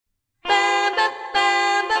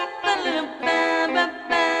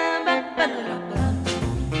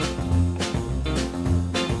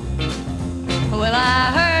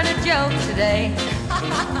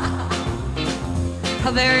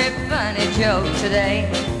a very funny joke today.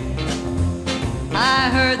 I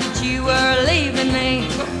heard that you were leaving me.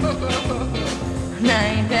 Now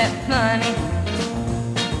ain't that funny?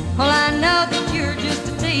 Well, I know that you're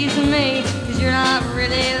just teasing me, 'cause you're not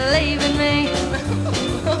really leaving me.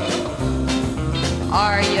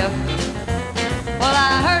 Are you? Well,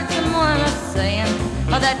 I heard someone saying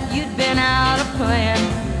that you'd been out of playing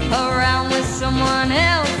around with someone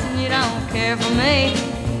else and you don't care for me.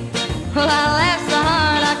 Well, I laughed so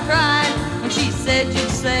hard I cried when she said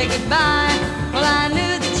you'd say goodbye. Well, I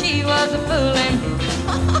knew that she was a fooling.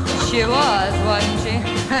 She was, wasn't she?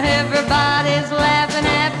 Everybody's laughing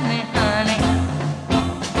at me, honey.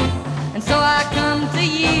 And so I come to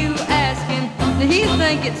you asking, do you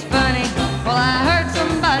think it's funny? Well, I heard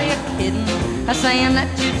somebody a-kidding, saying that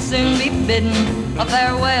you'd soon be bidding a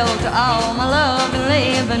farewell to all my love and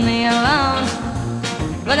leaving me alone.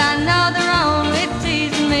 But I know they're only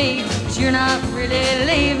teasing me, 'cause you're not really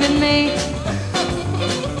leaving me.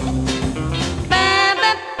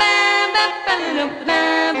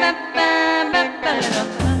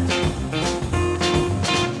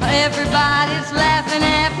 Everybody's laughing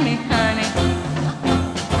at me, honey.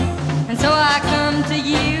 And so I come to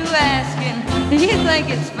you asking, do you think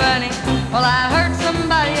it's funny? Well, I heard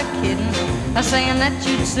somebody a-kidding, saying that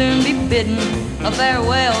you'd soon be bidding a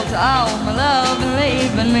farewell to all my love and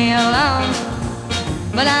leaving me alone.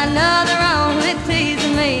 But I know they're only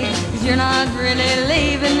teasing me, 'cause you're not really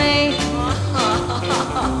leaving me.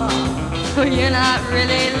 You're not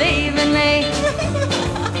really leaving me.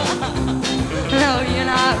 No,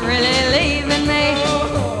 you're not really leaving me.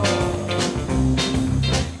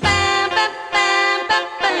 Bam, bam, bam, bam,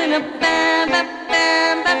 bam, bam,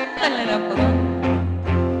 bam, bam, bam, bam.